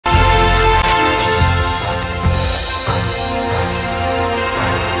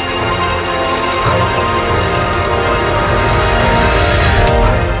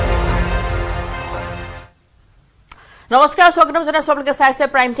নমস্কাৰ স্বাগতম জনাই সকলোকে চাইছে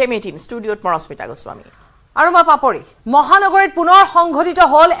প্ৰাইম টাইম 18 ষ্টুডিঅত মৰস্মিতা গোস্বামী আৰু মই পাপৰি মহানগৰীত পুনৰ সংঘটিত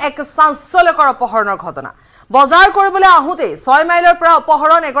হল এক চাঞ্চল্যকৰ অপহৰণৰ ঘটনা বজাৰ কৰিবলৈ আহোতে ছয়ম ইলৰ পৰা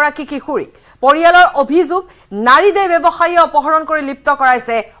অপহৰণ এগৰাকী কিশোৰীক পৰিয়ালৰ অভিযোগ নাৰী দে ব্যৱসায়ী অপহৰণ কৰি লিপ্ত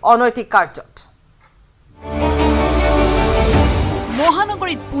কৰাইছে অনৈতিক কাৰ্যত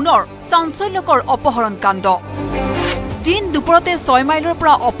মহানগৰীত পুনৰ চাঞ্চল্যকৰ অপহৰণ কাণ্ড দিন দুপৰতে ছয়ম ইলৰ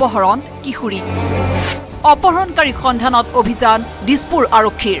পৰা অপহৰণ কিশোৰী অপহৰণকাৰী সন্ধানত অভিযান দিছপুৰ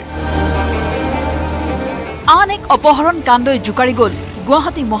আৰক্ষীৰ আন এক অপহৰণ কাণ্ডই জুকাৰি গল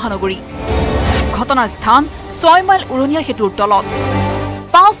গুৱাহাটী মহানগৰী ঘটনাৰ স্থান 6 মাইল উৰণীয়া সেতুৰ তলত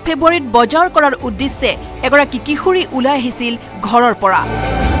 5 ফেব্ৰুৱাৰীত বজাৰ কৰাৰ উদ্দেশ্যে এগৰাকী কিশোৰী ওলাই আহিছিল ঘৰৰ পৰা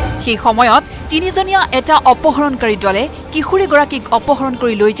সেই সময়ত তিনিজনীয়া এটা অপহৰণকাৰী দলে কিশোৰীগৰাকীক অপহৰণ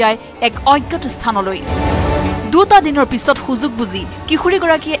কৰি লৈ যায় এক অজ্ঞাত স্থানলৈ দুটা দিনৰ পিছত সুযোগ বুজি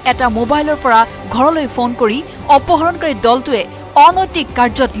কিশোৰীগৰাকীয়ে এটা মোবাইলৰ পৰা ঘৰলৈ ফোন কৰি অপহৰণকাৰী দলটোৱে অনৈতিক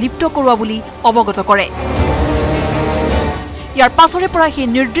কাৰ্যত লিপ্ত কৰোৱা বুলি অৱগত কৰে ইয়াৰ পাছৰে পৰা সেই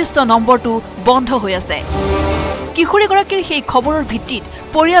নিৰ্দিষ্ট নম্বৰটো বন্ধ হৈ আছে কিশোৰীগৰাকীৰ সেই খবৰৰ ভিত্তিত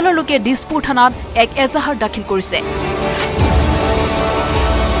পৰিয়ালৰ লোকে দিছপুৰ থানাত এক এজাহাৰ দাখিল কৰিছে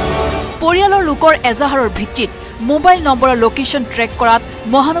পৰিয়ালৰ লোকৰ এজাহাৰৰ ভিত্তিত মোবাইল নম্বৰৰ লোকেশ্যন ট্ৰেক কৰাত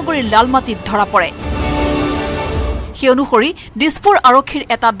মহানগৰীৰ লালমাটিত ধৰা পৰে সেই অনুসৰি দিছপুৰ আৰক্ষীৰ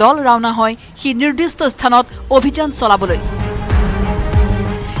এটা দল ৰাওনা হয় সেই নিৰ্দিষ্ট স্থানত অভিযান চলাবলৈ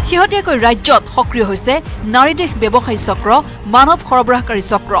শেহতীয়াকৈ ৰাজ্যত সক্ৰিয় হৈছে নাৰী দেহ ব্যৱসায়ী চক্ৰ মানৱ সৰবৰাহকাৰী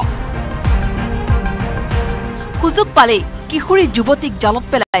চক্ৰ সুযোগ পালেই কিশোৰী যুৱতীক জালত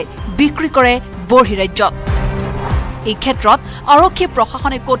পেলাই বিক্ৰী কৰে বৰ্হি ৰাজ্যত এই ক্ষেত্ৰত আৰক্ষী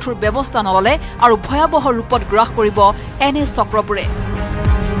প্ৰশাসনে কঠোৰ ব্যৱস্থা নললে আৰু ভয়াৱহ ৰূপত গ্ৰাস কৰিব এনে চক্ৰবোৰে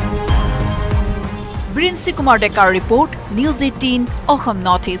Brinsi Kumar Dekar report, News 18 Assam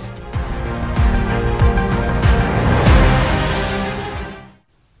Northeast.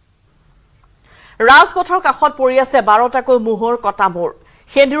 ৰাজপথৰ কাষত পৰি আছে 12টাকৈ মোহৰ কটা মূৰ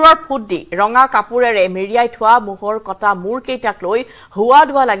হেন্দুৰৰ ফুট দি ৰঙা কাপোৰেৰে মেৰিয়াই থোৱা মোহৰ কটা মূৰ কেইটাক লৈ হুৱা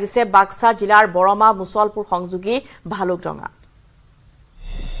দুৱা লাগিছে বাক্সা জিলাৰ বৰমা মুছলপুৰ সংযোগী ভালুকডঙা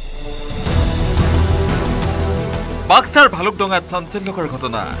বাক্সাৰ ভালুকডঙাত চাঞ্চল্যকৰ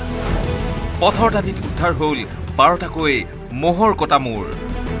ঘটনা পথৰ দাঁতিত উদ্ধাৰ হল 12টাকৈ মোহৰ কটা মূৰ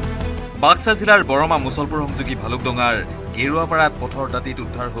বাক্সা জিলাৰ বৰমা মুছলপুৰ সংযোগী ভালুকডঙাৰ গেৰুৱাপাৰাত পথৰ দাঁতিত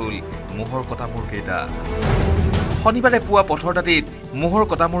উদ্ধাৰ হল মোহৰ কটা মূৰ কেইটা শনিবাৰে পুৱা পথৰ দাঁতিত মোহৰ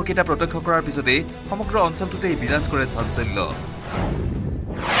কটা মূৰ কেইটা প্ৰত্যক্ষ কৰাৰ পিছতে সমগ্ৰ অঞ্চলটোতে বিৰাজ কৰে চাঞ্চল্য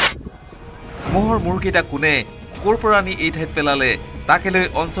মোহৰ মূৰ কেইটা কোনে ক'ৰ পৰা নি এই ঠাইত পেলালে তাকে লৈ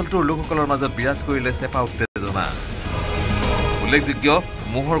অঞ্চলটোৰ লোকসকলৰ মাজত বিৰাজ কৰিলে চেপা উত্তেজনা উল্লেখযোগ্য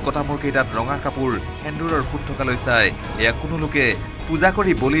মোহৰ কটা মূৰ কেইটাত ৰঙা কাপোৰ হেন্দুৰৰ ফুট থকালৈ চাই এয়া কোনো লোকে পূজা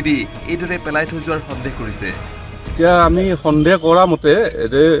কৰি বলি দি এইদৰে পেলাই থৈ যোৱাৰ সন্দেহ কৰিছে এতিয়া আমি সন্দেহ কৰা মতে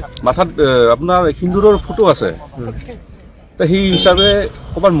মাথাত আপোনাৰ হিন্দুৰৰ ফটো আছে সেই হিচাপে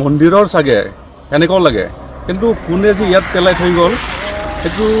ক'ৰবাত মন্দিৰৰ চাগে এনেকুৱাও লাগে কিন্তু কোনে যে ইয়াত পেলাই থৈ গ'ল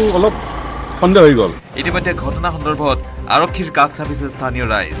সেইটো অলপ সন্দেহ হৈ গ'ল ইতিমধ্যে ঘটনা সন্দৰ্ভত আৰক্ষীৰ কাষ চাপিছে স্থানীয়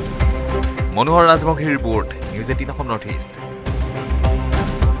ৰাইজ মনোহৰ ৰাজবংশীৰ report news 18 Assam north east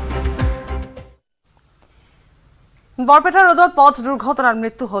Barpeta ৰোডত পথ দুৰ্ঘটনাত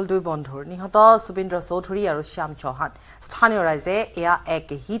মৃত্যু হল দুই বন্ধুৰ নিহত সুবিন্দ্ৰ চৌধুৰী আৰু শ্যাম চৌহান স্থানীয় ৰাইজে এয়া এক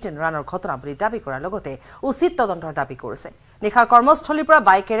হিট এণ্ড ৰানৰ ঘটনা বুলি দাবী কৰাৰ লগতে উচিত তদন্তৰ দাবী কৰিছে নিশা কৰ্মস্থলীৰ পৰা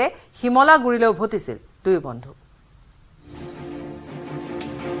বাইকেৰে হিমলাগুৰিলৈ উভতিছিল দুই বন্ধু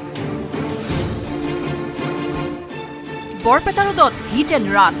বৰপেটা ৰোডত হিট এণ্ড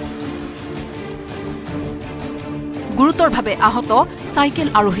ৰান গুৰুতৰভাৱে আহত চাইকেল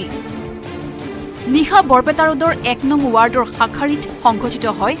আৰোহী নিশা বৰপেটা ৰোডৰ 1 নং ৱাৰ্ডৰ শাখাৰীত সংঘটিত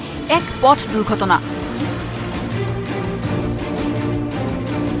হয় এক পথ দুৰ্ঘটনা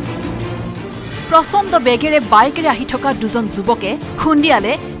প্ৰচণ্ড বেগেৰে বাইকেৰে আহি থকা দুজন যুৱকে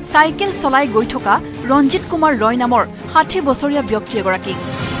খুন্দিয়ালে চাইকেল চলাই গৈ থকা ৰঞ্জিত কুমাৰ ৰয় নামৰ 60 বছৰীয়া ব্যক্তি এগৰাকীক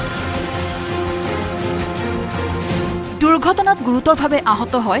দুৰ্ঘটনাত গুৰুতৰভাৱে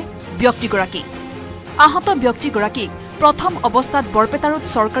আহত হয় ব্যক্তিগৰাকী আহত ব্যক্তিগৰাকীক প্ৰথম অৱস্থাত বৰপেটা ৰোড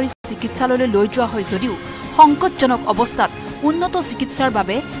চৰকাৰী চিকিৎসালয়লৈ লৈ যোৱা হয় যদিও সংকটজনক অৱস্থাত উন্নত চিকিৎসাৰ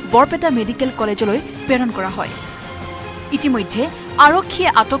বাবে বৰপেটা মেডিকেল কলেজলৈ প্ৰেৰণ কৰা হয় ইতিমধ্যে আৰক্ষীয়ে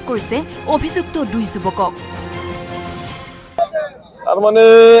আটক কৰিছে অভিযুক্ত দুই যুৱকক তাৰ মানে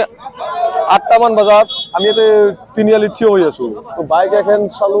 8টা মান বজাত আমি এতে তিনিআলিত থিয় হৈ আছো তো বাইক এখন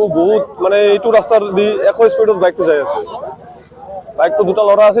চালু বহুত মানে এইটো ৰাস্তাৰ দি 100 স্পীডত বাইকটো যাই আছে বাইকটো দুটা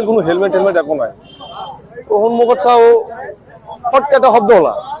লৰা আছিল কোনো হেলমেট একো নাই তো সন্মুখত চাও ফটকে এটা শব্দ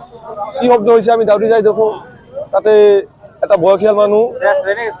হলা কি শব্দ হৈছে আমি দাউৰি যাই দেখো তাতে এটা বয়সীয়াল মানুহ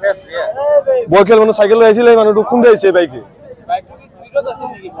চাইকেল লৈ আহিছিলে মানুহটো খুন্দাইছে বাইকে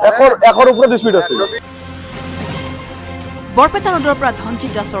একৰ ওপৰত স্পীড আছে বৰপেটা ৰোডৰ পৰা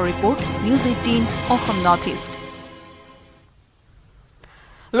ধনজিৎ দাসৰ report news 18 Assam north east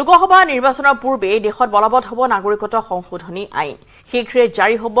Lok Sabha নিৰ্বাচনৰ পূৰ্বে দেশত বলবৎ হ'ব নাগৰিকত্ব সংশোধনী আইন শীঘ্ৰে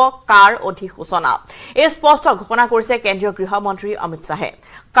জাৰি হ'ব কাৰ অধিসূচনা এই স্পষ্ট ঘোষণা কৰিছে কেন্দ্ৰীয় গৃহমন্ত্ৰী অমিত শাহে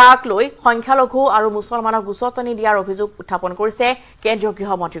কাক লৈ সংখ্যালঘু আৰু মুছলমানক উচতনি দিয়াৰ অভিযোগ উত্থাপন কৰিছে কেন্দ্ৰীয়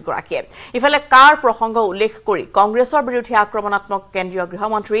গৃহমন্ত্ৰীগৰাকীয়ে ইফালে কাৰ প্ৰসংগ উল্লেখ কৰি কংগ্ৰেছৰ বিৰুদ্ধে আক্ৰমণাত্মক কেন্দ্ৰীয়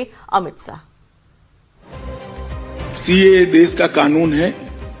গৃহমন্ত্ৰী অমিত শাহ सीए देश का कानून है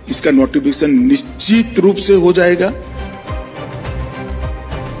इसका नोटिफिकेशन निश्चित रूप से हो जाएगा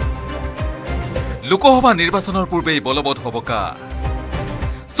লোকসভা নিৰ্বাচনৰ পূৰ্বে বলবৎ হ'ব কা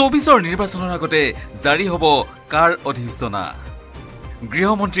 24ৰ নিৰ্বাচনৰ আগতে জাৰি হ'ব কাৰ অধিসূচনা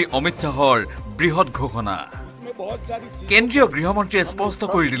গৃহমন্ত্ৰী অমিত শাহৰ বৃহৎ ঘোষণা কেন্দ্ৰীয় গৃহমন্ত্ৰীয়ে স্পষ্ট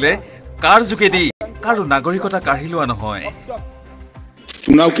কৰি দিলে কাৰ যোগেদি কাৰো নাগৰিকতা কাঢ়ি লোৱা নহয়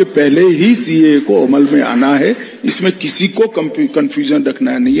चुनाव के पहले ही सीए को अमल में आना है इसमें किसी को कंफ्यूजन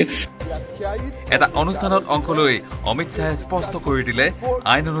रखना नहीं है এটা অনুষ্ঠানত অংশ লৈ অমিত শাহে স্পষ্ট কৰি দিলে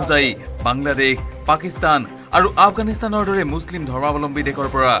আইন অনুযায়ী বাংলাদেশ পাকিস্তান আৰু আফগানিস্তানৰ দৰে মুছলিম ধৰ্মাৱলম্বী দেশৰ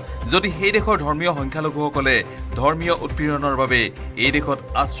পৰা যদি সেই দেশৰ ধৰ্মীয় সংখ্যালঘুসকলে ধৰ্মীয় উৎপীড়নৰ বাবে এই দেশত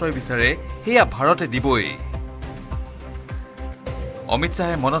আশ্ৰয় বিচাৰে সেয়া ভাৰতে দিবই অমিত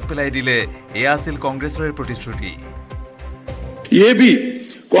শাহে মনত পেলাই দিলে এয়া আছিল কংগ্ৰেছৰ প্ৰতিশ্ৰুতি ये भी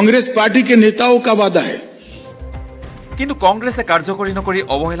कांग्रेस पार्टी के नेताओं का वादा है কিন্তু কংগ্ৰেছে কাৰ্যকৰী নকৰি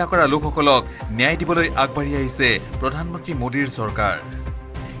অৱহেলা কৰা লোকসকলক ন্যায় দিবলৈ আগবাঢ়ি আহিছে প্ৰধানমন্ত্ৰী মোদীৰ চৰকাৰ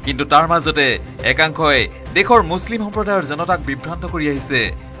কিন্তু তাৰ মাজতে একাংশই দেশৰ মুছলিম সম্প্ৰদায়ৰ জনতাক বিভ্ৰান্ত কৰি আহিছে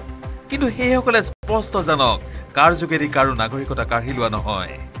কিন্তু সেইসকলে স্পষ্ট জানক কাৰ যোগেদি কাৰো নাগৰিকতা কাঢ়ি লোৱা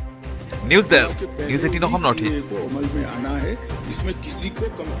নহয় news desk news 18 Assam north east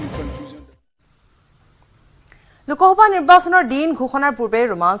Lok Sabha নিৰ্বাচনৰ দিন ঘোষণাৰ পূৰ্বে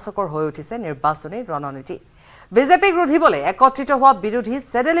ৰোমাঞ্চকৰ হৈ উঠিছে নিৰ্বাচনী ৰণনীতি বিজেপিক ৰোধিবলৈ একত্ৰিত হোৱা বিৰোধী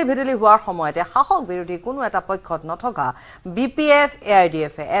সেডেলি ভেডেলি হোৱাৰ সময়তে শাসক বিৰোধী কোনো এটা পক্ষত নথকা বিপিএফ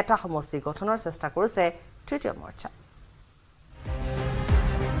এআইডিএফ এটা সমষ্টি গঠনৰ চেষ্টা কৰিছে তৃতীয় মৰ্চা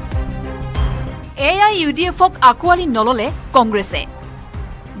এআইইউডিএফক আকোৱালি নললে কংগ্ৰেছে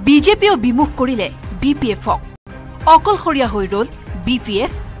বিজেপিও বিমুখ কৰিলে বিপিএফক অকলশৰীয়া হৈ ৰল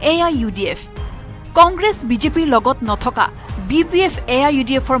বিপিএফ এআইইউডিএফ কংগ্ৰেছ বিজেপিৰ লগত নথকা বিপিএফ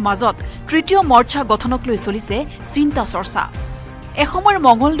এআইইউডিএফৰ মাজত তৃতীয় মৰ্চা গঠনক লৈ চলিছে চিন্তা চৰ্চা এসময়ৰ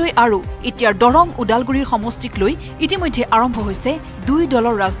মংগলদৈ আৰু এতিয়াৰ দৰং উদালগুৰিৰ সমষ্টিক লৈ ইতিমধ্যে আৰম্ভ হৈছে দুই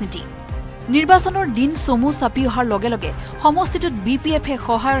দলৰ ৰাজনীতি নিৰ্বাচনৰ দিন চমু চাপি অহাৰ লগে লগে সমষ্টিটোত বিপিএফে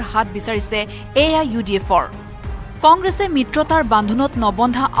সহায়ৰ হাত বিচাৰিছে এআইইউডিএফৰ কংগ্ৰেছে মিত্ৰতাৰ বান্ধোনত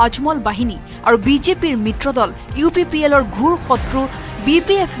নবন্ধা আজমল বাহিনী আৰু বিজেপিৰ মিত্ৰদল ইউপিপিএলৰ ঘূৰ শত্ৰু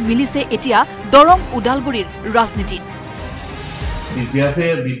বিপিএফ মিলিছে এতিয়া দৰং উদালগুৰিৰ ৰাজনীতিত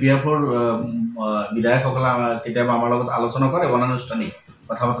বিপিএফৰ বিধায়কসকলে কেতিয়াবা আমাৰ লগত আলোচনা কৰে অনানুষ্ঠানিক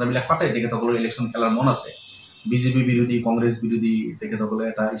কথা বাৰ্তাবিলাক পাতে তেখেতসকলৰ ইলেকশ্যন খেলাৰ মন আছে বিজেপি বিৰোধী কংগ্ৰেছ বিৰোধী তেখেতসকলে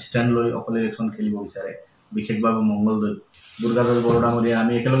এটা ষ্টেণ্ড লৈ অকলে ইলেকশ্যন খেলিব বিচাৰে বিশেষভাৱে মংগলদৈ দুৰ্গাদাস বৰডাঙৰীয়া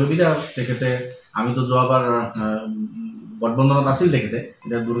আমি একেলগে বিধায়ক তেখেতে আমিতো যোৱাবাৰ গঠবন্ধনত আছিল তেখেতে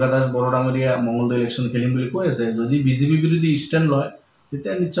এতিয়া দুৰ্গাদাস বৰডাঙৰীয়া মংগলদৈ ইলেকশ্যন খেলিম বুলি কৈ আছে যদি বিজেপি বিৰোধী ষ্টেণ্ড লয়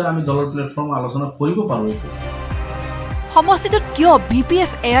তেতিয়া নিশ্চয় আমি দলৰ প্লেটফৰ্ম আলোচনা কৰিব পাৰোঁ সমষ্টিটোত কিয়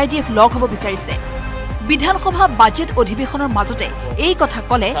বিপিএফ এআইডিএফ লগ হ'ব বিচাৰিছে বিধানসভা বাজেট অধিৱেশনৰ মাজতে এই কথা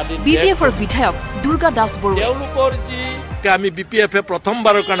ক'লে বিপিএফৰ বিধায়ক দুৰ্গা দাস বৰুৱা তেওঁলোকৰ যি আমি বিপিএফে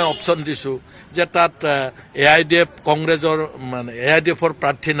প্ৰথমবাৰৰ কাৰণে অপশ্যন দিছোঁ যে তাত এআইডিএফ কংগ্ৰেছৰ মানে এআইডিএফৰ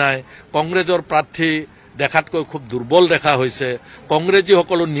প্ৰাৰ্থী নাই কংগ্ৰেছৰ প্ৰাৰ্থী দেখাতকৈ খুব দুৰ্বল দেখা হৈছে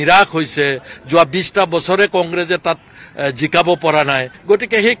কংগ্ৰেছীসকলো নিৰাশ হৈছে যোৱা 20টা বছৰে কংগ্ৰেছে তাত জিকাব পৰা নাই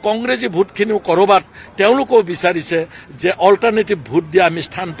গতিকে সেই কংগ্ৰেছী ভোটখিনিও কৰবাত তেওঁলোকেও বিচাৰিছে যে অল্টাৰনেটিভ ভোট দিয়া আমি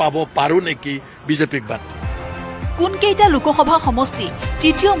স্থান পাব পাৰোঁ নেকি বিজেপিক বাদ কোনকেইটা লোকসভা সমষ্টি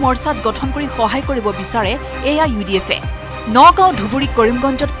তৃতীয় মৰ্চাত গঠন কৰি সহায় কৰিব বিচাৰে এআইইউডিএফে নগাঁও ধুবুৰী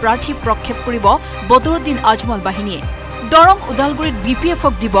কৰিমগঞ্জত প্ৰাৰ্থী প্ৰক্ষেপ কৰিব বদৰুদ্দিন আজমল বাহিনীয়ে দৰং উদালগুৰিত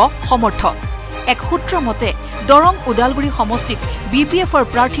বিপিএফক দিব সমৰ্থন এক সূত্ৰ মতে দৰং উদালগুৰি সমষ্টিত বিপিএফৰ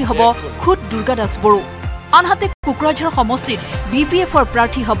প্ৰাৰ্থী হ'ব খুদ দুৰ্গা দাস বড়ো আনহাতে কুকুৰাঝাৰ সমষ্টিত বিপিএফৰ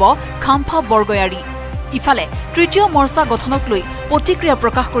প্ৰাৰ্থী হ'ব খাম্ফা বৰগয়াৰী ইফালে তৃতীয় মৰ্চা গঠনক লৈ প্ৰতিক্ৰিয়া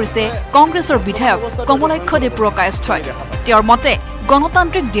প্ৰকাশ কৰিছে কংগ্ৰেছৰ বিধায়ক কমলাক্ষ দেৱপুৰকায়স্থই তেওঁৰ মতে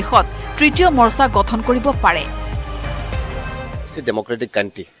গণতান্ত্ৰিক দেশত তৃতীয় মৰ্চা গঠন কৰিব পাৰে ডেমক্ৰেটিক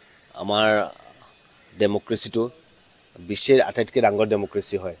কাণ্ট্ৰি আমাৰ ডেমক্ৰেচিটো বিশ্বৰ আটাইতকৈ ডাঙৰ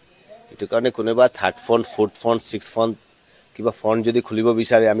ডেমক্ৰেচি হয় এইটো কাৰণে কোনোবা third front fourth front six front কিবা ফন্ট যদি খুলিব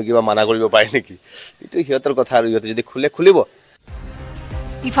বিচাৰে আমি কিবা মানা কৰিব পাৰি নেকি এটো হিয়তৰ কথা আৰু হিয়তে যদি খুলিব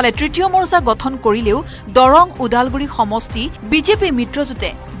ইফালে তৃতীয় মৰ্চা গঠন কৰিলেও দৰং উদালগুৰি সমষ্টি বিজেপি মিত্ৰজোঁটে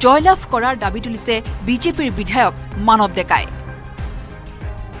জয়লাভ কৰাৰ দাবী তুলিছে বিজেপিৰ বিধায়ক মানৱ ডেকাই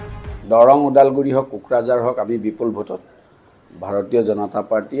দৰং উদালগুৰি হওক কোকৰাঝাৰ হওক আমি বিপুল ভোটত ভাৰতীয় জনতা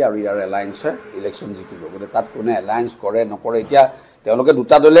পাৰ্টি আৰু ইয়াৰ এলায়েন্সে ইলেকশ্যন জিকিব গতিকে তাত কোনে এলায়েন্স কৰে নকৰে এতিয়া তেওঁলোকে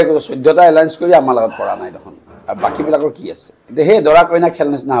দুটা দলে 14টা এলায়েন্স কৰি আমাৰ লগত পৰা নাই দেখোন আৰু বাকীবিলাকৰ কি আছে এতিয়া সেই দৰা কইনা খেল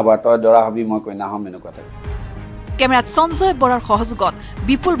নিচিনা হ'ব তই দৰা হবি মই কইনা হ'ম এনেকুৱা টাইপ কেমেৰাত সঞ্জয় বৰাৰ সহযোগত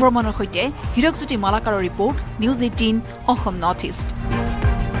বিপুল বৰ্মনৰ সৈতে Hirakjyoti মালাকাৰৰ report news 18 Assam north east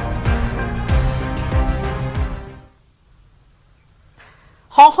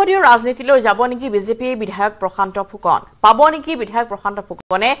সংসদীয় ৰাজনীতিলৈ যাব নেকি বিজেপি বিধায়ক প্ৰশান্ত ফুকন পাব নেকি বিধায়ক প্ৰশান্ত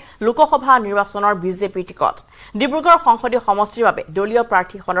ফুকনে লোকসভা নিৰ্বাচনৰ বিজেপি টিকট ডিব্ৰুগড় সংসদীয় সমষ্টিৰ বাবে দলীয়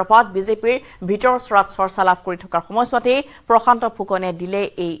প্ৰাৰ্থী সন্দৰ্ভত বিজেপিৰ ভিতৰ চৰাত চৰ্চা লাভ কৰি থকাৰ সময়ছোৱাতে প্ৰশান্ত ফুকনে দিলে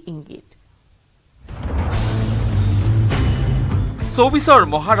এই ইংগিত 24ৰ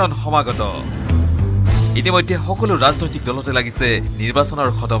মহাৰণ সমাগত ইতিমধ্যে সকলো ৰাজনৈতিক দলতে লাগিছে নিৰ্বাচনৰ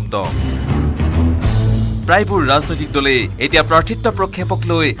খদমদম প্ৰায়বোৰ ৰাজনৈতিক দলে এতিয়া প্ৰাৰ্থিত্ব প্ৰক্ষেপক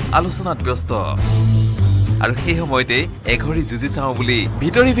লৈ আলোচনাত ব্যস্ত আৰু সেই সময়তে এঘৰি যুঁজি চাওঁ বুলি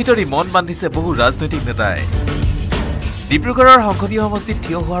ভিতৰি মন বান্ধিছে বহু ৰাজনৈতিক নেতাই ডিব্ৰুগড়ৰ সংসদীয় সমষ্টিত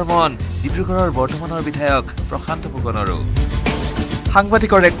থিয় হোৱাৰ মন ডিব্ৰুগড়ৰ বৰ্তমানৰ বিধায়ক প্ৰশান্ত ফুকনৰো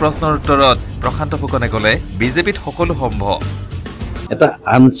সাংবাদিকৰ এক প্ৰশ্নৰ উত্তৰত প্ৰশান্ত ফুকনে ক'লে বিজেপিত সকলো সম্ভৱ এটা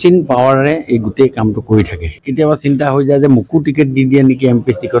আনচিন পাৱাৰে এই গোটেই কামটো কৰি থাকে কেতিয়াবা চিন্তা হৈ যায় যে মুকু টিকেট দি দিয়ে নেকি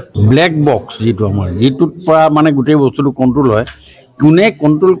এমপি টিকট ব্লেক বক্স যেটো আমাৰ যেটোত পৰা মানে গোটেই বস্তুটো কন্ট্ৰোল হয় কোনে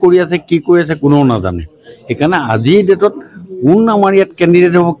কন্ট্ৰোল কৰি আছে কি কৰি আছে কোনেও নাজানে সেইকাৰণে আজি ডেটত কোন আমাৰ ইয়াত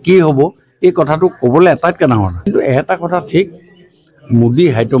কেণ্ডিডেট হ'ব কি হ'ব এই কথাটো ক'বলৈ এটাতকৈ ডাঙৰ কিন্তু এটা কথা ঠিক মোদী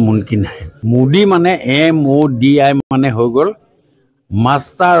হয়তো মুমকিন নাই মোদী মানে MODI মানে হৈ গ'ল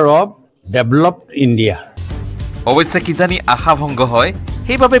মাষ্টাৰ অফ ডেভেলপড ইণ্ডিয়া অৱশ্যে কিজানি আশাভংগ হয়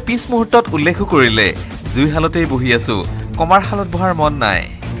সেইবাবে পিছ মুহূৰ্তত উল্লেখ কৰিলে জুইশালতেই বহি আছো কমাৰ শালত বহাৰ মন নাই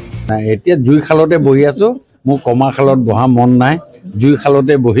এতিয়া জুইশালতে বহি আছো মোৰ কমাৰ শালত বহা মন নাই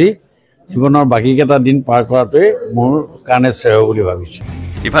জুইশালতে বহি জীৱনৰ বাকীকেইটা দিন পাৰ কৰাটোৱে মোৰ কাৰণে শ্ৰেয় বুলি ভাবিছোঁ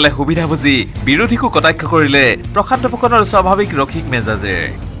ইফালে সুবিধা বুজি বিৰোধীকো কটাক্ষ কৰিলে প্ৰশান্ত ফুকনৰ স্বাভাৱিক ৰক্ষিক মেজাজে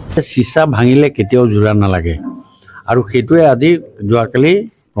চিচা ভাঙিলে কেতিয়াও জোৰা নালাগে আৰু সেইটোৱে আজি যোৱাকালি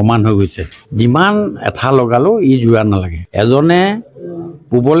প্ৰমাণ হৈ গৈছে যিমান এঠা লগালো ই জোৰা নালাগে এজনে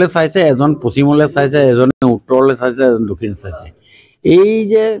পূবলৈ চাইছে এজন পশ্চিমলৈ চাইছে এজনে উত্তৰলৈ চাইছে এজন দক্ষিণ চাইছে এই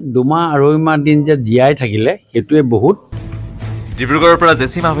যে দুমাহ আঢ়ৈমাহ দিন যে জীয়াই থাকিলে সেইটোৱে বহুত ডিব্ৰুগড়ৰ পৰা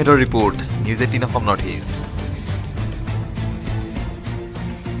জেচিম আহমেদৰ report news 18 Assam north east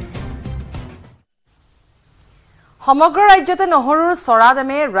সমগ্ৰ ৰাজ্যতে নহৰুৰ চৰা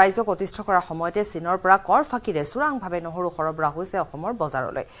দামে ৰাইজক অতিষ্ঠ কৰাৰ সময়তে চীনৰ পৰা কৰ ফাকিৰে চোৰাংভাৱে নহৰু সৰবৰাহ হৈছে অসমৰ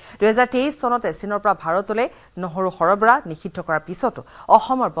বজাৰলৈ 2023 চনতে চীনৰ পৰা ভাৰতলৈ নহৰু সৰবৰাহ নিষিদ্ধ কৰাৰ পিছতো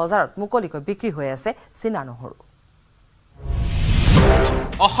অসমৰ বজাৰত মুকলিকৈ বিক্ৰী হৈ আছে চীনা নহৰু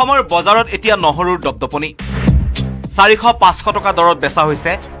অসমৰ বজাৰত এতিয়া নহৰুৰ দপদপনি 400-500 টকা দৰত বেচা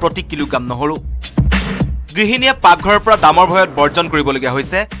হৈছে প্ৰতি কিলোগ্ৰাম নহৰু গৃহিণীয়ে পাকঘৰৰ পৰা দামৰ ভয়ত বৰ্জন কৰিবলগীয়া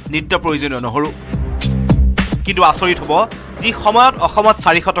হৈছে নিত্য প্ৰয়োজনীয় নহৰু কিন্তু আচৰিত হ'ব যি সময়ত অসমত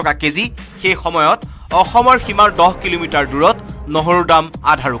 400 টকা কেজি সেই সময়ত অসমৰ সীমাৰ 10 কিলোমিটাৰ দূৰত নহৰুৰ দাম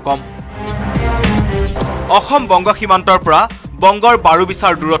আধাৰো কম অসম বংগ সীমান্তৰ পৰা বংগৰ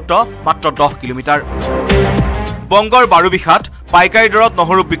বাৰুবিছাৰ দূৰত্ব মাত্ৰ 10 কিলোমিটাৰ বংগৰ বাৰুবিখাত পাইকাৰী দৰত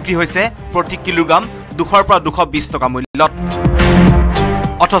নহৰু বিক্ৰী হৈছে প্ৰতি কিলোগ্ৰাম 200 পৰা 220 টকা মূল্যত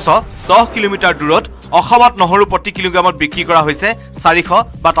অথচ 10 কিলোমিটাৰ দূৰত অসমত নহৰু প্ৰতি কিলোগ্ৰামত বিক্ৰী কৰা হৈছে 400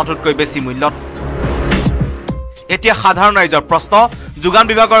 বা তাতকৈ বেছি মূল্যত এতিয়া সাধাৰণ ৰাইজৰ প্ৰশ্ন যোগান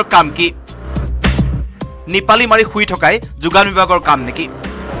বিভাগৰ কাম কি নিপালি মাৰি শুই থকাই যোগান বিভাগৰ কাম নেকি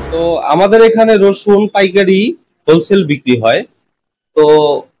তো আমাদের এখানে রসুন পাইকারি হোলসেল বিক্রি হয় তো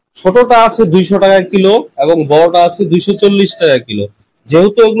ছোটটা আছে 200 টাকা কিলো এবং বড়টা আছে 240 টাকা কিলো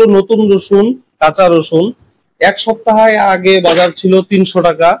যেহেতু এগুলো নতুন রসুন কাঁচা রসুন এক সপ্তাহ আগে বাজার ছিল 300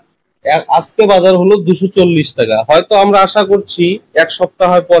 টাকা আজকে বাজার হলো 240 টাকা হয়তো আমরা আশা করছি এক সপ্তাহ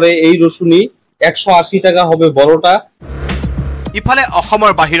পরে এই রসুনই 180 টাকা হবে বড়টা ইফালে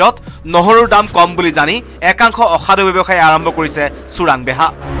অসমৰ বাহিৰত নহৰুৰ দাম কম বুলি জানি একাংশ অসাধু ব্যৱসায়ী আৰম্ভ কৰিছে চুৰাং বেহা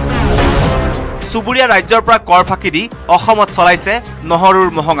সুবুৰীয়া ৰাজ্যৰ পৰা কৰ ফাঁকি দি অসমত চলাইছে নহৰুৰ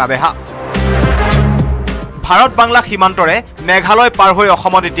মহঙা বেহা ভাৰত বাংলা সীমান্তৰে মেঘালয় পাৰ হৈ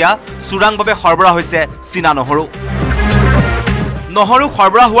অসমত এতিয়া চুৰাংভাৱে সৰবৰাহ হৈছে চীনা নহৰু নহৰু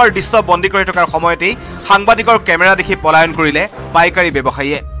সৰবৰাহ হোৱাৰ দৃশ্য বন্দী কৰি থকাৰ সময়তেই সাংবাদিকৰ কেমেৰা দেখি পলায়ন কৰিলে পাইকাৰী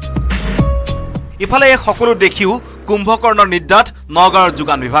ব্যৱসায়ীয়ে ইফালে এই সকলো দেখিও কুম্ভকৰ্ণৰ নিদ্ৰাত নগাঁৱৰ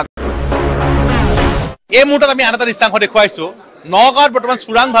যোগান বিভাগ এই মুহূৰ্তত আমি আন এটা দৃশ্যাংশ দেখুৱাইছো নগাঁৱত বৰ্তমান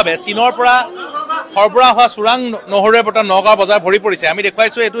চোৰাংভাৱে চীনৰ পৰা সৰবৰাহ হোৱা চোৰাং নহৰুৰে বৰ্তমান নগাঁও বজাৰ ভৰি পৰিছে আমি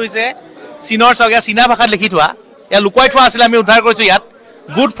দেখুৱাইছো এইটো হৈছে চীনৰ চগীয়া চীনা ভাষাত লিখি থোৱা ইয়াত লুকুৱাই থোৱা আছিলে আমি উদ্ধাৰ কৰিছো ইয়াত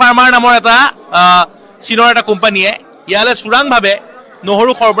গুড ফাৰ্মাৰ নামৰ এটা চীনৰ এটা কোম্পানীয়ে ইয়ালৈ চোৰাংভাৱে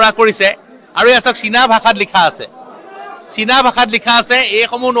নহৰু সৰবৰাহ কৰিছে আৰু ইয়াত চীনা ভাষাত লিখা আছে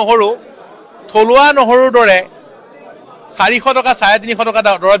এইসমূহ নহৰু থলুৱা নহৰুৰ দৰে 400 টকা 350 টকা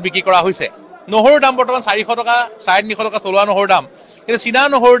দৰত বিক্ৰী কৰা হৈছে নহৰুৰ দাম বৰ্তমান 400 টকা 350 টকা থলুৱা নহৰুৰ দাম কিন্তু চীনা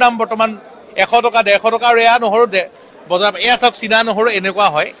নহৰুৰ দাম বৰ্তমান 100 টকা 150 টকা আৰু এয়া নহৰু বজাৰ এয়া চাওক চীনা নহৰু এনেকুৱা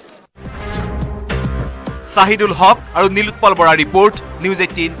হয় শাহিদুল হক আৰু Nilotpal Bora report news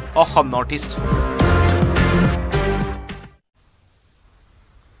 18 Assam north east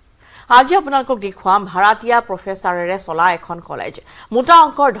আজি আপোনালোকক দেখুৱাম ভাড়াতীয়া প্ৰফেচাৰেৰে চলা এখন কলেজ মোটা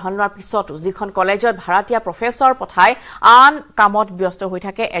অংকৰ ধন লোৱাৰ পিছতো যিখন কলেজত ভাড়াতীয়া প্ৰফেচৰ পঠাই আন কামত ব্যস্ত হৈ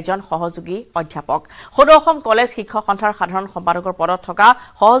থাকে এজন সহযোগী অধ্যাপক সদৌ অসম কলেজ শিক্ষক সন্থাৰ সাধাৰণ সম্পাদকৰ পদত থকা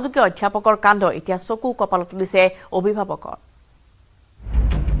সহযোগী অধ্যাপকৰ কাণ্ড এতিয়া চকু কপালত তুলিছে অভিভাৱকৰ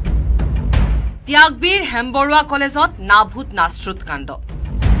ত্যাগবীৰ হেমবৰুৱা কলেজত নাভূত নাশ্ৰুত কাণ্ড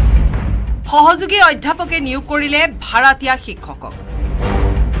সহযোগী অধ্যাপকে নিয়োগ কৰিলে ভাড়াতীয়া শিক্ষকক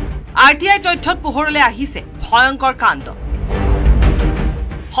RTI তথ্যত পোহৰলৈ আহিছে ভয়ংকৰ কাণ্ড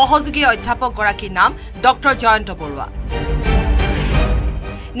সহযোগী অধ্যাপক গৰাকীৰ নাম ডক্টৰ জয়ন্ত বৰুৱা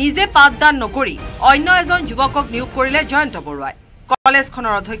নিজে পাঠদান নকৰি অন্য এজন যুৱকক নিয়োগ কৰিলে জয়ন্ত বৰুৱাই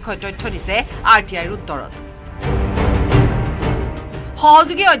কলেজখনৰ অধ্যক্ষই তথ্য দিছে RTIৰ উত্তৰত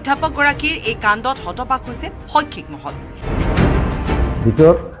সহযোগী অধ্যাপক গৰাকীৰ এই কাণ্ডত হতবাক হৈছে শৈক্ষিক মহল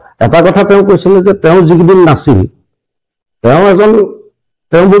ভিতৰত এটা কথা তেওঁ কৈছিল যে তেওঁ যিদিন নাছিল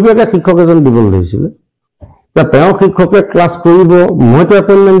তেওঁ ববীয়াকে শিক্ষক এজন দিবলৈ ধৰিছিলে তেওঁ শিক্ষকে ক্লাছ কৰিব মইতো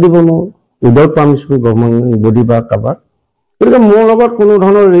এপইণ্টমেণ্ট দিব নোৱাৰো উইদাউট পাৰ্মিশ্যন গভৰ্ণমেণ্ট বডি বা কাৰোবাৰ গতিকে মোৰ লগত কোনো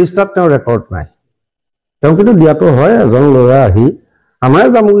ধৰণৰ ৰেজিষ্টাৰত তেওঁ ৰেকৰ্ড নাই তেওঁ কিন্তু দিয়াটো হয় এজন ল'ৰা আহি আমাৰ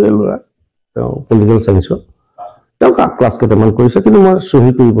জামুগুৰি ল'ৰা তেওঁ পলিটিকেল চায়েন্সত তেওঁ ক্লাছ কেইটামান কৰিছে কিন্তু মই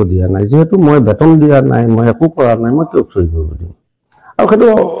চহী কৰিব দিয়া নাই যিহেতু মই বেতন দিয়া নাই মই একো কৰা নাই মই কিয় চহী কৰিব দিম আৰু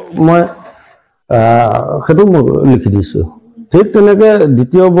সেইটো মই লিখি দিছোঁ ঠিক তেনেকে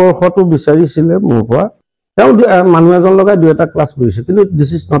দ্বিতীয় বৰ্ষটো বিচাৰিছিলে মোৰ পৰা তেওঁ মানুহ এজন লগাই 2টা ক্লাছ কৰিছে কিন্তু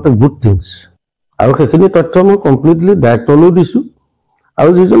this is not a good things আৰু সেইখিনি তথ্য মই কমপ্লিটলি দায়িত্বলৈও দিছোঁ আৰু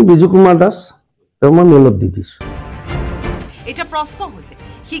যিজন বিজু কুমাৰ দাস তেওঁ মই মেইলত দি দিছোঁ এটা প্ৰশ্ন হৈছে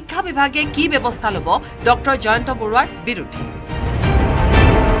শিক্ষা বিভাগে কি ব্যৱস্থা ল'ব ডক্টৰ জয়ন্ত বৰুৱাৰ বিৰুদ্ধে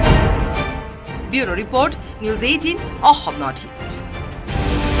bureau report news 18 Assam north east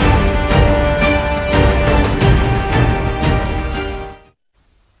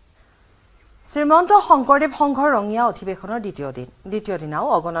Srimanta Sankardev সংঘৰ ৰঙিয়া অধিৱেশনৰ দ্বিতীয় দিনাও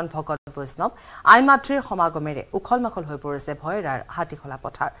অগণন ভকত বৈষ্ণৱ আই মাতৃৰ সমাগমেৰে উখল মাখল হৈ পৰিছে ভৈৰাৰ হাতীখলা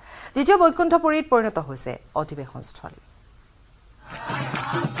পথাৰ দ্বিতীয় বৈকুণ্ঠপুৰীত পৰিণত হৈছে অধিৱেশনস্থলী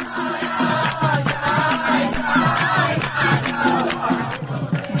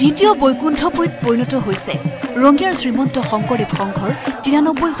দ্বিতীয় বৈকুণ্ঠপুৰীত পৰিণত হৈছে ৰঙিয়াৰ শ্ৰীমন্ত শংকৰদেৱ সংঘৰ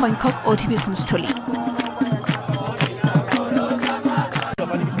 93 সংখ্যক অধিৱেশনস্থলী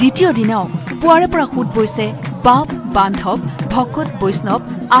দ্বিতীয় দিনাও পুৱাৰে পৰা সুত বৈছে বাপ বান্ধৱ ভকত বৈষ্ণৱ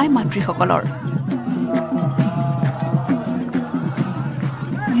আই মাতৃসকলৰ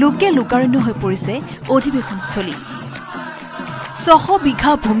লোকে লোকাৰণ্য হৈ পৰিছে অধিৱেশনস্থলী 600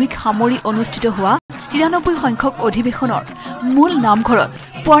 বিঘা ভূমিক সামৰি অনুষ্ঠিত হোৱা 93 সংখ্যক অধিৱেশনৰ মূল নামঘৰত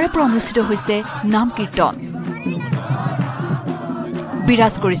পুৱাৰে পৰা অনুষ্ঠিত হৈছে নাম কীৰ্তন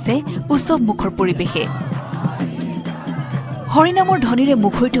বিৰাজ কৰিছে উৎসৱ মুখৰ পৰিৱেশে হৰিনামৰ ধ্বনিৰে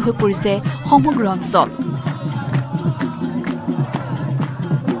মুখৰিত হৈ পৰিছে সমগ্ৰ অঞ্চল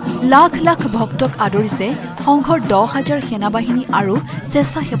লাখ লাখ ভক্তক আদৰিছে সংঘৰ 10,000 সেনাবাহিনী আৰু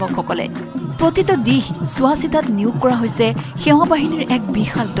স্বেচ্ছাসেৱকসকলে প্ৰতিটো দিশ চোৱাচিতাত নিয়োগ কৰা হৈছে সেনাবাহিনীৰ এক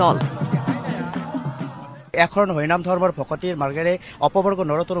বিশাল দল এখন হৰিনাম ধৰ্মৰ ভকতিৰ মাৰ্গেৰে অপবৰ্গ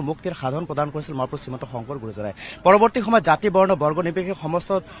নৰতৰু মুক্তিৰ সাধন প্ৰদান কৰিছিল মহাপুৰুষ শ্ৰীমন্ত শংকৰ গুৰুজনাই পৰৱৰ্তী সময়ত জাতি বৰ্ণ বৰ্গ নিৰ্বিশেষে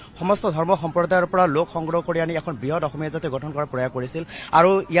সমস্ত ধৰ্ম সম্প্ৰদায়ৰ পৰা লোক সংগ্ৰহ কৰি আনি এখন বৃহৎ অসমীয়া জাতি গঠন কৰাৰ প্ৰয়াস কৰিছিল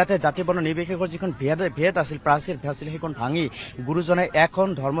আৰু ইয়াতে জাতি বৰ্ণ নিৰ্বিশেষৰ যিখন ভেদ আছিল প্ৰাচীৰ ভেদ আছিল সেইখন ভাঙি গুৰুজনাই এখন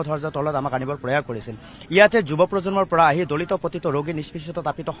ধৰ্মধ্বজাৰ তলত আমাক আনিবৰ প্ৰয়াস কৰিছিল ইয়াতে যুৱ প্ৰজন্মৰ পৰা আহি দলিত পতিত ৰোগী নিষ্পেষিত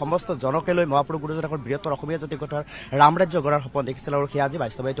তাপিত সমস্ত জনকে লৈ মহাপুৰুষ গুৰুজনাই এখন বৃহত্তৰ অসমীয়া জাতি গঠনৰ ৰামৰাজ্য গঢ়াৰ সপোন দেখিছিল আৰু সেয়া আজি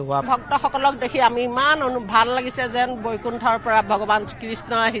বাস্তৱায়িত হোৱা ভক্তসকলক দেখি আমি ইমান ভাল লাগিছে যেন বৈকুণ্ঠৰ পৰা ভগৱান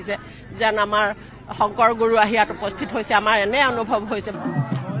কৃষ্ণ আহিছে যেন আমাৰ শংকৰ গুৰু আহি ইয়াত উপস্থিত হৈছে আমাৰ এনে অনুভৱ হৈছে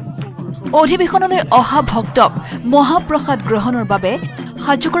অধিৱেশনলৈ অহা ভক্তক মহাপ্ৰসাদ গ্ৰহণৰ বাবে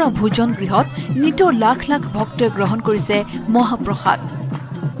সাজু কৰা ভোজন গৃহত নিত লাখ লাখ ভক্তই গ্ৰহণ কৰিছে মহাপ্ৰসাদ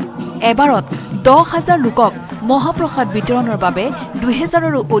এবাৰত 10,000 লোকক মহাপ্ৰসাদ বিতৰণৰ বাবে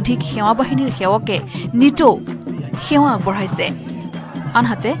 2000ৰো অধিক সেৱা বাহিনীৰ সেৱকে নিতৌ সেৱা আগবঢ়াইছে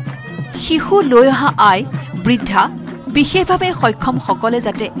আনহাতে শিশু লৈ অহা আই বৃদ্ধা বিশেষভাৱে সক্ষমসকলে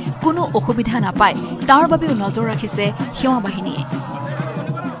যাতে কোনো অসুবিধা নাপায় তাৰ বাবেও নজৰ ৰাখিছে সেৱা বাহিনীয়ে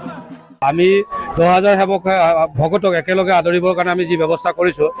আমি 10,000 সেৱক ভকতক একেলগে আদৰিবৰ কাৰণে আমি যি ব্যৱস্থা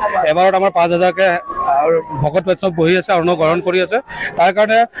কৰিছো এবাৰত আমাৰ 5,000কে ভকত বৈষ্ণৱ বহি আছে অন্ন গ্ৰহণ কৰি আছে তাৰ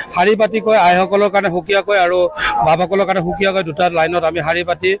কাৰণে শাৰী পাতিকৈ আইসকলৰ কাৰণে সুকীয়াকৈ আৰু বাবাসকলৰ কাৰণে সুকীয়াকৈ দুটা লাইনত আমি শাৰী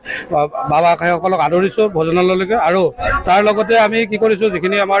পাতি বাবা আইসকলক আদৰিছো ভোজনালয়লৈকে আৰু তাৰ লগতে আমি কি কৰিছো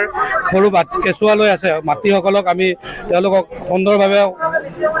যিখিনি আমাৰ সৰু কেঁচুৱা লৈ আছে মাতৃসকলক আমি তেওঁলোকক সুন্দৰভাৱে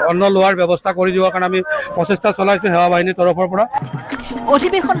অন্ন লোৱাৰ ব্যৱস্থা কৰি দিবৰ কাৰণে আমি প্ৰচেষ্টা চলাইছো সেৱা বাহিনীৰ তৰফৰ পৰা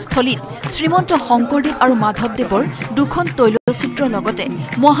অধিৱেশনস্থলীত শ্ৰীমন্ত শংকৰদেৱ আৰু মাধৱদেৱৰ দুখন তৈলচিত্ৰৰ লগতে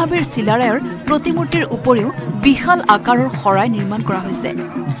মহাবীৰ চিলাৰায়ৰ প্ৰতিমূৰ্তিৰ উপৰিও বিশাল আকাৰৰ শৰাই নিৰ্মাণ কৰা হৈছে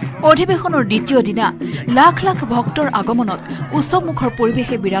অধিৱেশনৰ দ্বিতীয় দিনা লাখ লাখ ভক্তৰ আগমনত উৎসৱমুখৰ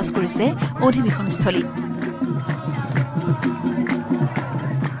পৰিৱেশে বিৰাজ কৰিছে অধিৱেশনস্থলী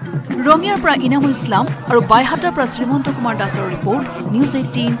ৰঙিয়াৰ পৰা ইনামুল ইছলাম আৰু বাইহাটাৰ পৰা শ্ৰীমন্ত কুমাৰ দাসৰ report news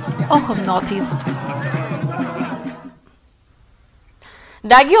 18 Assam north east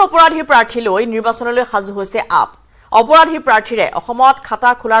দাগী অপৰাধীৰ প্ৰাৰ্থীলৈ নিৰ্বাচনলৈ সাজু হৈছে আপ অপৰাধীৰ প্ৰাৰ্থীৰে অসমত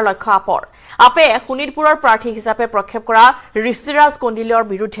খাতা খোলাৰ লক্ষ্য আপৰ আপে শোণিতপুৰৰ প্ৰাৰ্থী হিচাপে প্ৰক্ষেপ কৰা ঋষিৰাজ কণ্ডিলৰ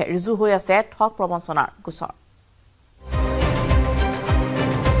বিৰুদ্ধে ৰুজু হৈ আছে ঠগ প্ৰবঞ্চনাৰ গোচৰ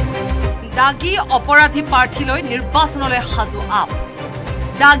দাগী অপৰাধী প্ৰাৰ্থীলৈ নিৰ্বাচনলৈ সাজু আপ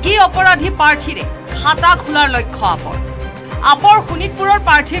দাগী অপৰাধী প্ৰাৰ্থীৰে খাতা খোলাৰ লক্ষ্য আপৰ শোণিতপুৰৰ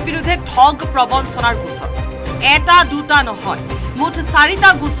প্ৰাৰ্থীৰ বিৰুদ্ধে ঠগ প্ৰবঞ্চনাৰ গোচৰ এটা দুটা নহয় মুঠ 4টা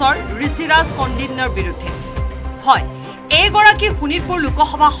গোচৰ ঋষিৰাজ কণ্ডিলৰ বিৰুদ্ধে হয় এইগৰাকী শোণিতপুৰ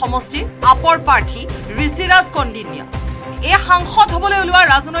লোকসভা সমষ্টিৰ আপৰ প্ৰাৰ্থী ঋষিৰাজ কণ্ডিনিয়া এই সাংসদ হ'বলৈ ওলোৱা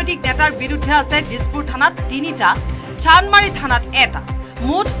ৰাজনৈতিক নেতাৰ বিৰুদ্ধে আছে দিছপুৰ থানাত 3টা চানমাৰী থানাত 1টা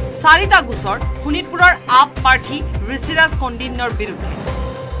মুঠ 4টা গোচৰ শোণিতপুৰৰ আপ প্ৰাৰ্থী ঋষিৰাজ কণ্ডিলৰ বিৰুদ্ধে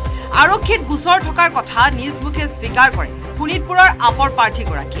আৰক্ষীত গোচৰ থকাৰ কথা নিজ মুখে স্বীকাৰ কৰে শোণিতপুৰৰ আপৰ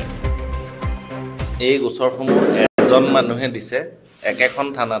প্ৰাৰ্থীগৰাকীয়ে এই গোচৰসমূহ এজন মানুহে দিছে একেখন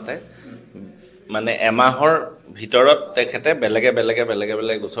থানাতে মানে এমাহৰ ভিতৰত তেখেতে বেলেগে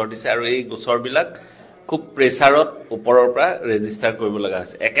গোচৰ দিছে আৰু এই গোচৰবিলাক খুব প্ৰেছাৰত ওপৰৰ পৰা ৰেজিষ্টাৰ কৰিব লগা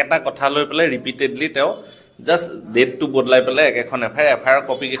হৈছে একেটা কথা লৈ পেলাই ৰিপিটেডলি তেওঁ জাষ্ট ডেটটো বদলাই পেলাই একেখন এফআইআৰ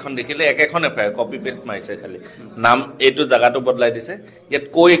কপি কেইখন দেখিলে একেখন এফআইআৰ কপি পেষ্ট মাৰিছে খালি নাম এইটো জাগাটো বদলাই দিছে ইয়াত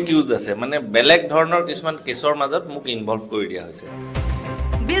কো একিউজ আছে মানে বেলেগ ধৰণৰ কিছুমান কেছৰ মাজত মোক ইনভলভ কৰি দিয়া হৈছে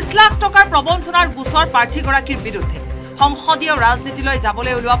 20 লাখ টকাৰ প্ৰবঞ্চনাৰ গোচৰ প্ৰাৰ্থীগৰাকীৰ বিৰুদ্ধে সংসদীয় ৰাজনীতিলৈ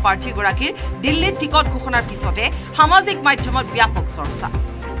যাবলৈ ওলোৱা প্ৰাৰ্থীগৰাকীৰ দিল্লীত টিকট ঘোষণাৰ পিছতে সামাজিক মাধ্যমত ব্যাপক চৰ্চা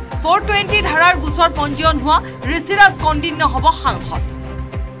 420 ধাৰাৰ গোচৰ পঞ্জীয়ন হোৱা ঋষিৰাজ কণ্ডিন্য হ'ব সাংসদ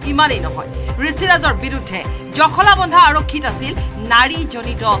ইমানেই নহয় ঋষিৰাজৰ বিৰুদ্ধে জখলাবন্ধা আৰক্ষীত আছিল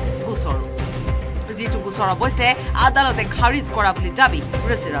নাৰীজনিত গোচৰ যিটো গোচৰ অৱশ্যে আদালতে খাৰিজ কৰা বুলি দাবী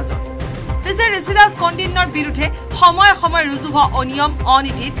ঋষিৰাজৰ পিছে ঋষিৰাজ কণ্ডিন্যৰ বিৰুদ্ধে সময় সময় ৰুজু হোৱা অনিয়ম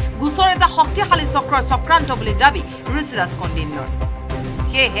অনীতিত গোচৰ এটা শক্তিশালী চক্ৰৰ চক্ৰান্ত বুলি দাবী ঋষিৰাজ কণ্ডিন্যৰ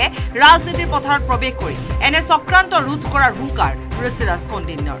সেয়েহে ৰাজনীতিৰ পথাৰত প্ৰৱেশ কৰি এনে চক্ৰান্ত ৰোধ কৰাৰ হুংকাৰ ঋষিৰাজ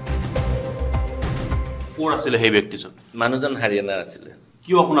কণ্ডিন্যৰ কোন আছিল সেই ব্যক্তিজন মানুহজন হাৰিয়ানাৰ আছিল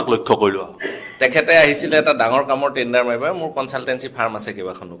কিয় আপোনাক লক্ষ্য কৰিলো তেখেতে আহিছিল এটা ডাঙৰ কামৰ টেন্ডাৰ মাৰিব মোৰ কনসালটেন্সি ফাৰ্ম আছে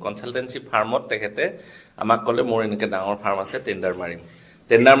কেবাখনো কনসালটেন্সি ফাৰ্মত তেখেতে আমাক ক'লে মোৰ এনেকে ডাঙৰ ফাৰ্ম আছে টেন্ডাৰ মাৰিম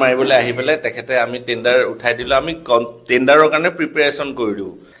টেন্ডাৰ মাৰিবলৈ আহি পেলাই তেখেতে আমি টেন্ডাৰ উঠাই দিলো আমি টেন্ডাৰৰ কাৰণে প্ৰিপাৰেচন কৰি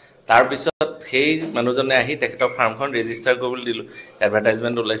দিও তাৰ পিছত সেই মানুহজনে আহি তেখেতৰ ফাৰ্মখন ৰেজিষ্টাৰ কৰিবলৈ দিলো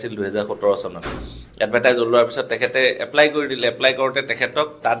এডভাৰটাইজমেন্ট ওলাইছিল 2017 চনত এডভাৰটাইজ ওলোৱাৰ পিছত তেখেতে এপ্লাই কৰি দিলে এপ্লাই কৰোতে তেখেতক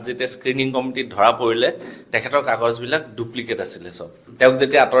তাত যেতিয়া স্ক্ৰিনিং কমিটিত ধৰা পৰিলে তেখেতৰ কাগজবিলাক ডুপ্লিকেট আছিল সব তেওঁক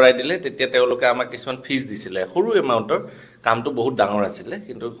যেতিয়া আঁতৰাই দিলে তেতিয়া তেওঁলোকে আমাক কিছুমান ফিজ দিছিলে সৰু এমাউণ্টৰ কামটো বহুত ডাঙৰ আছিল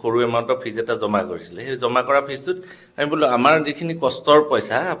কিন্তু সৰু এমাউণ্টৰ ফিজ এটা জমা কৰিছিল সেই জমা কৰা ফিজটোত আমি বলো আমাৰ যিখিনি কষ্টৰ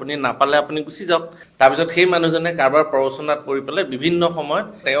পইচা আপুনি নাপালে আপুনি গুচি যাওক তাৰ পিছত সেই মানুহজনে কাৰবাৰ প্ৰৰোচনাত পৰি পেলাই বিভিন্ন সময়ত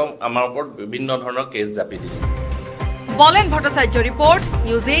তেওঁ আমাৰ ওপৰত বিভিন্ন ধৰণৰ কেছ জাপি দিলে বলেন Bhattacharya report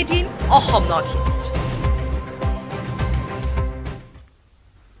news 18 Assam north east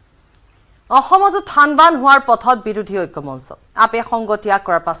অসমতো থানবান হোৱাৰ পথত বিৰোধী ঐক্যমঞ্চ আপে সংগ ত্যাগ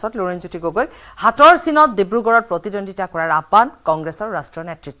কৰাৰ পাছত লৰেঞ্জ্যোতি গগৈ হাতৰ চিনত ডিব্ৰুগড়ত প্ৰতিদ্বন্দ্বিতা কৰাৰ আহ্বান কংগ্ৰেছৰ ৰাষ্ট্ৰীয়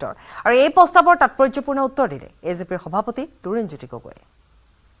নেতৃত্বৰ আৰু এই প্ৰস্তাৱৰ তাৎপৰ্যপূৰ্ণ উত্তৰ দিলে এজেপিৰ সভাপতি লৰেঞ্জ্যোতি গগৈ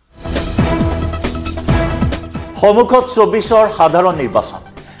সমুখত 24ৰ সাধাৰণ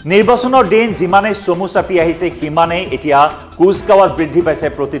নিৰ্বাচনৰ দিন যিমানে চমু চাপি আহিছে সিমানেই এতিয়া কুচকাৱাজ বৃদ্ধি পাইছে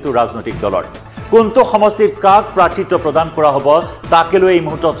প্ৰতিটো ৰাজনৈতিক দলৰ কোনটো সমষ্টিত কাক প্ৰাৰ্থিত্ব প্ৰদান কৰা হ'ব তাকে লৈ এই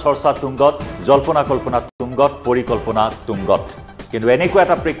মুহূৰ্তত চৰ্চা তুংগত জল্পনা কল্পনা তুংগত পৰিকল্পনা তুংগত কিন্তু এনেকুৱা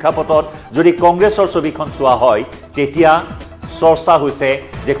এটা প্ৰেক্ষাপটত যদি কংগ্ৰেছৰ ছবিখন চোৱা হয় তেতিয়া চৰ্চা হৈছে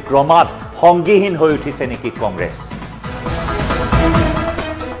যে ক্ৰমাৎ সংগীহীন হৈ উঠিছে নেকি কংগ্ৰেছ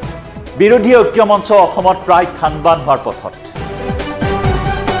বিৰোধী ঐক্য মঞ্চ অসমত প্ৰায় থানবান হোৱাৰ পথত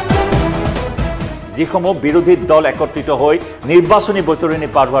যিসমূহ বিৰোধী দল একত্ৰিত হৈ নিৰ্বাচনী বৈতৰণি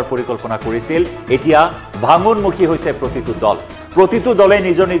পাৰ হোৱাৰ পৰিকল্পনা কৰিছিল এতিয়া ভাঙোনমুখী হৈছে প্ৰতিটো দলে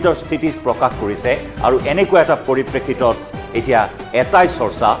নিজৰ নিজৰ স্থিতি প্ৰকাশ কৰিছে আৰু এনেকুৱা এটা পৰিপ্ৰেক্ষিতত এতিয়া এটাই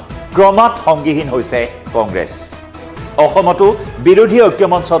চৰ্চা ক্ৰমাৎ সংগীহীন হৈছে কংগ্ৰেছ অসমতো বিৰোধী ঐক্য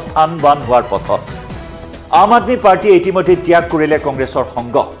মঞ্চত থানবান হোৱাৰ পথত আম আদমি পাৰ্টিয়ে ইতিমধ্যে ত্যাগ কৰিলে কংগ্ৰেছৰ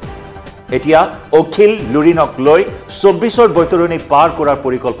সংগ এতিয়া অখিল লুৰিনক লৈ ২৪ৰ বৈতৰণি পাৰ কৰাৰ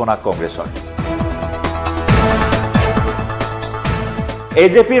পৰিকল্পনা কংগ্ৰেছৰ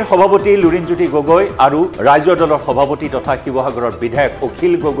এজেপিৰ সভাপতি লুৰিণজ্যোতি গগৈ আৰু ৰাজ্য দলৰ সভাপতি তথা শিৱসাগৰৰ বিধায়ক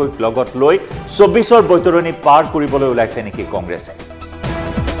অখিল গগৈক লগত লৈ ২৪ৰ বৈতৰণি পাৰ কৰিবলৈ ওলাইছে নেকি কংগ্ৰেছে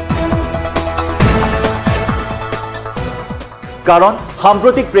কাৰণ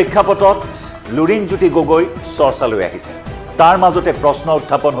সাম্প্ৰতিক প্ৰেক্ষাপটত লুৰিণজ্যোতি গগৈ চৰ্চালৈ আহিছে তাৰ মাজতে প্ৰশ্ন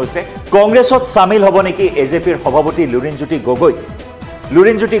উত্থাপন হৈছে কংগ্ৰেছত সামিল হ'ব নেকি এজেপিৰ সভাপতি লুৰিণজ্যোতি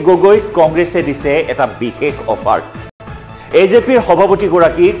গগৈ কংগ্ৰেছে দিছে এটা বিশেষ অফাৰ এজেপিৰ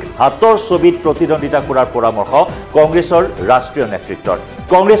সভাপতিগৰাকীক হাতৰ ছবিত প্ৰতিদ্বন্দ্বিতা কৰাৰ পৰামৰ্শ কংগ্ৰেছৰ ৰাষ্ট্ৰীয়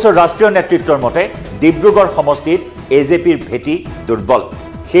নেতৃত্বৰ মতে ডিব্ৰুগড় সমষ্টিত এজেপিৰ ভেটি দুৰ্বল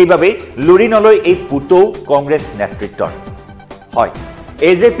সেইবাবে লুৰিণলৈ এই পুতৌ কংগ্ৰেছ নেতৃত্বৰ হয়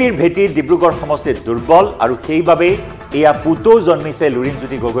এজেপিৰ ভেটি ডিব্ৰুগড় সমষ্টিত দুৰ্বল আৰু সেইবাবে এয়া পুতৌ জন্মিছে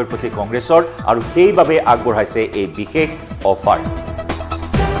লুৰিণজ্যোতি গগৈৰ প্ৰতি কংগ্ৰেছৰ আৰু সেইবাবে আগবঢ়াইছে এই বিশেষ অফাৰ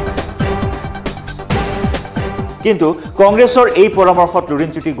কিন্তু কংগ্ৰেছৰ এই পৰামৰ্শত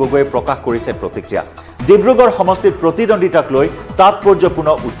লুৰিণজ্যোতি গগৈয়ে প্ৰকাশ কৰিছে প্ৰতিক্ৰিয়া ডিব্ৰুগড় সমষ্টিত প্ৰতিদ্বন্দ্বিতাক লৈ তাৎপৰ্যপূৰ্ণ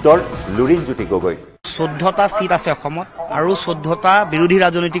উত্তৰ লুৰিণজ্যোতি গগৈ ১৪টা সিট আছে অসমত আৰু ১৪টা বিৰোধী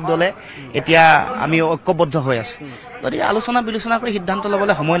ৰাজনৈতিক দলে এতিয়া আমি ঐক্যবদ্ধ হৈ আছো গতিকে আলোচনা বিলোচনা কৰি সিদ্ধান্ত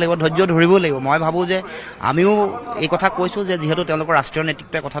ল'বলৈ সময় লাগিব ধৈৰ্য ধৰিব লাগিব মই ভাবোঁ যে আমিও এই কথা কৈছোঁ যে যিহেতু তেওঁলোকৰ ৰাষ্ট্ৰীয়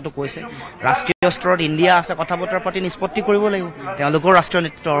নেতৃত্বই কথাটো কৈছে ৰাষ্ট্ৰীয় স্তৰত ইণ্ডিয়া আছে কথা বতৰা পাতি নিষ্পত্তি কৰিব লাগিব তেওঁলোকৰ ৰাষ্ট্ৰীয়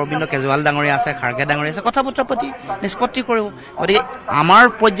নেতৃত্ব অৰবিন্দ কেজৰিৱাল ডাঙৰীয়া আছে খাৰ্গে ডাঙৰীয়া আছে কথা বতৰা পাতি নিষ্পত্তি কৰিব গতিকে আমাৰ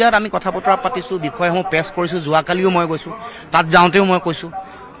পৰ্যায়ত আমি কথা বতৰা পাতিছোঁ বিষয়সমূহ পেছ কৰিছোঁ যোৱাকালিও মই গৈছোঁ তাত যাওঁতেও মই কৈছোঁ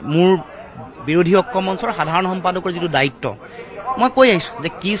মোৰ বিৰোধী ঐক্য মঞ্চৰ সাধাৰণ সম্পাদকৰ যিটো দায়িত্ব মই কৈ আহিছোঁ যে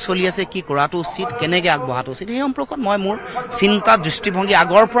কি চলি আছে কি কৰাটো উচিত কেনেকৈ আগবঢ়াটো উচিত এই সম্পৰ্কত মই মোৰ চিন্তা দৃষ্টিভংগী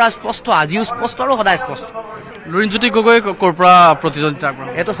আগৰ পৰা স্পষ্ট আজিও স্পষ্ট আৰু সদায় স্পষ্ট লুৰিণজ্যোতি গগৈ ক'ৰ পৰা প্ৰতিদ্বন্দ্বিতা কৰে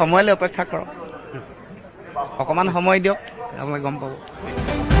এইটো সময়লৈ অপেক্ষা কৰক অকণমান সময় দিয়ক আপোনালোকে গম পাব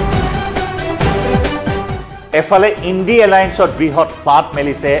এফালে ইণ্ডি এলায়েন্সত বৃহৎ ফাঁট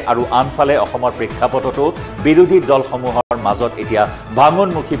মেলিছে আৰু আনফালে অসমৰ প্ৰেক্ষাপটতো বিৰোধী দলসমূহৰ মাজত এতিয়া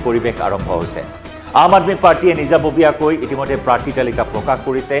ভাঙোনমুখী পৰিৱেশ আৰম্ভ হৈছে আম আদমি পাৰ্টিয়ে নিজাববীয়াকৈ ইতিমধ্যে প্ৰাৰ্থী তালিকা প্ৰকাশ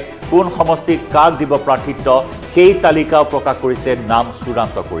কৰিছে কোন সমষ্টিক কাক দিব প্ৰাৰ্থিত্ব সেই তালিকাও প্ৰকাশ কৰিছে নাম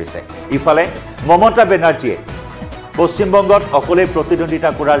চূড়ান্ত কৰিছে ইফালে মমতা বেনাৰ্জীয়ে পশ্চিমবংগত অকলে প্ৰতিদ্বন্দ্বিতা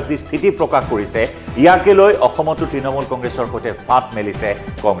কৰাৰ যি স্থিতি প্ৰকাশ কৰিছে ইয়াকে লৈ অসমতো তৃণমূল কংগ্ৰেছৰ সৈতে ফাঁট মেলিছে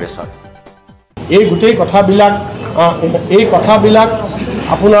কংগ্ৰেছৰ এই গোটেই কথাবিলাক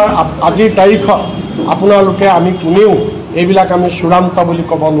আপোনাৰ আজিৰ তাৰিখত আপোনালোকে আমি কোনেও এইবিলাক আমি চূড়ান্ত বুলি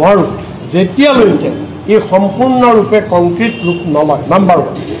ক'ব নোৱাৰোঁ যেতিয়ালৈকে এই সম্পূৰ্ণৰূপে কংক্ৰিট ৰূপ নলয়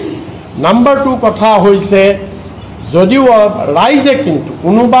নাম্বাৰ 2 কথা হৈছে যদিও ৰাইজে কিন্তু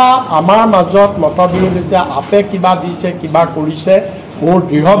কোনোবা আমাৰ মাজত মতবিৰোধ হৈছে আপে কিবা দিছে কিবা কৰিছে মোৰ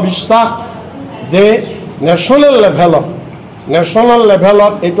দৃঢ় বিশ্বাস যে নেশ্যনেল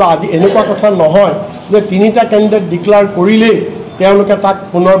লেভেলত এইটো আজি এনেকুৱা কথা নহয় যে 3টা কেণ্ডিডেট ডিক্লেয়াৰ কৰিলেই তেওঁলোকে তাক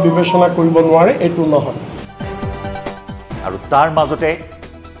পুনৰ বিবেচনা কৰিব নোৱাৰে এইটো নহয় আৰু তাৰ মাজতে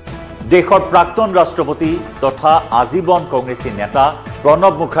দেশৰ প্ৰাক্তন ৰাষ্ট্ৰপতি তথা আজীৱন কংগ্ৰেছী নেতা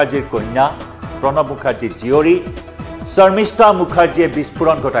প্ৰণৱ মুখাৰ্জীৰ কন্যা প্ৰণৱ মুখাৰ্জীৰ জীয়ৰী শৰ্মিষ্ঠা মুখাৰ্জীয়ে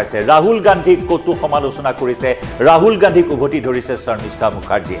বিস্ফোৰণ ঘটাইছে ৰাহুল গান্ধীক কটু সমালোচনা কৰিছে ৰাহুল গান্ধীক উভতি ধৰিছে শৰ্মিষ্ঠা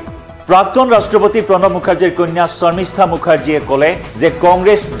মুখাৰ্জীয়ে প্ৰাক্তন ৰাষ্ট্ৰপতি প্ৰণৱ মুখাৰ্জীৰ কন্যা শৰ্মিষ্ঠা মুখাৰ্জীয়ে ক'লে যে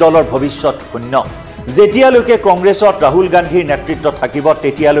কংগ্ৰেছ দলৰ ভৱিষ্যত শূন্য যেতিয়ালৈকে কংগ্ৰেছত ৰাহুল গান্ধীৰ নেতৃত্ব থাকিব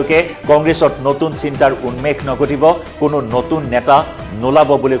তেতিয়ালৈকে কংগ্ৰেছত নতুন চিন্তাৰ উন্মেষ নঘটিব কোনো নতুন নেতা নোলাব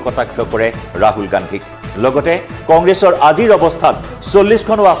বুলি কটাক্ষ কৰে ৰাহুল গান্ধীক লগতে কংগ্ৰেছৰ আজিৰ অৱস্থাত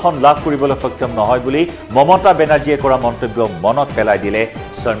 40খনো আসন লাভ কৰিবলৈ সক্ষম নহয় বুলি মমতা বেনাৰ্জীয়ে কৰা মন্তব্য মনত পেলাই দিলে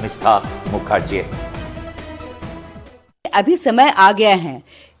শৰ্মিষ্ঠা মুখাৰ্জীয়ে अभी समय आ गया है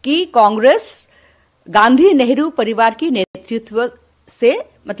कि कांग्रेस गांधी नेहरू परिवार की नेतृत्व से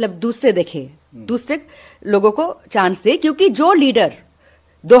मतलब दूसरे लोगों को चांस दे क्योंकि जो लीडर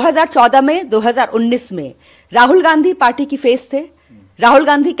 2014 में 2019 में राहुल गांधी पार्टी की फेस थे राहुल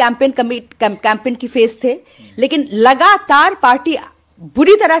गांधी कैंपेन की फेज थे, लेकिन लगातार पार्टी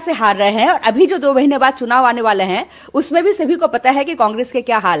बुरी तरह से हार रहे हैं और अभी जो 2 महीने बाद चुनाव आने वाले हैं उसमें भी सभी को पता है कि कांग्रेस के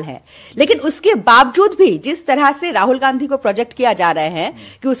क्या हाल है। लेकिन उसके बावजूद भी जिस तरह से राहुल गांधी को प्रोजेक्ट किया जा रहे हैं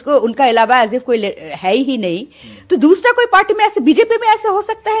कि उसको उनका अलावा एज इफ कोई है ही नहीं, तो दूसरा कोई पार्टी में ऐसे, बीजेपी में ऐसे हो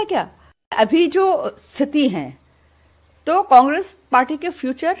सकता है क्या? अभी जो स्थिति है तो कांग्रेस पार्टी के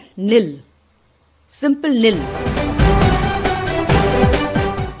फ्यूचर नील, सिंपल नील।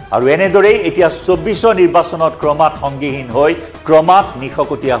 আৰু এনেদৰেই এতিয়া 24 নিৰ্বাচনত ক্ৰমাৎ সংগীহীন হৈ ক্ৰমাৎ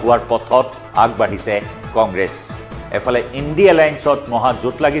নিশকটীয়া হোৱাৰ পথত আগবাঢ়িছে কংগ্ৰেছ। এফালে ইণ্ডি এলায়েন্সত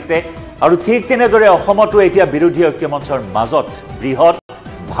মহাজোঁট লাগিছে আৰু ঠিক তেনেদৰে অসমতো এতিয়া বিৰোধী ঐক্যমঞ্চৰ মাজত বৃহৎ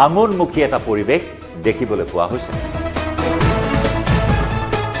ভাঙোনমুখী এটা পৰিৱেশ দেখিবলৈ পোৱা হৈছে।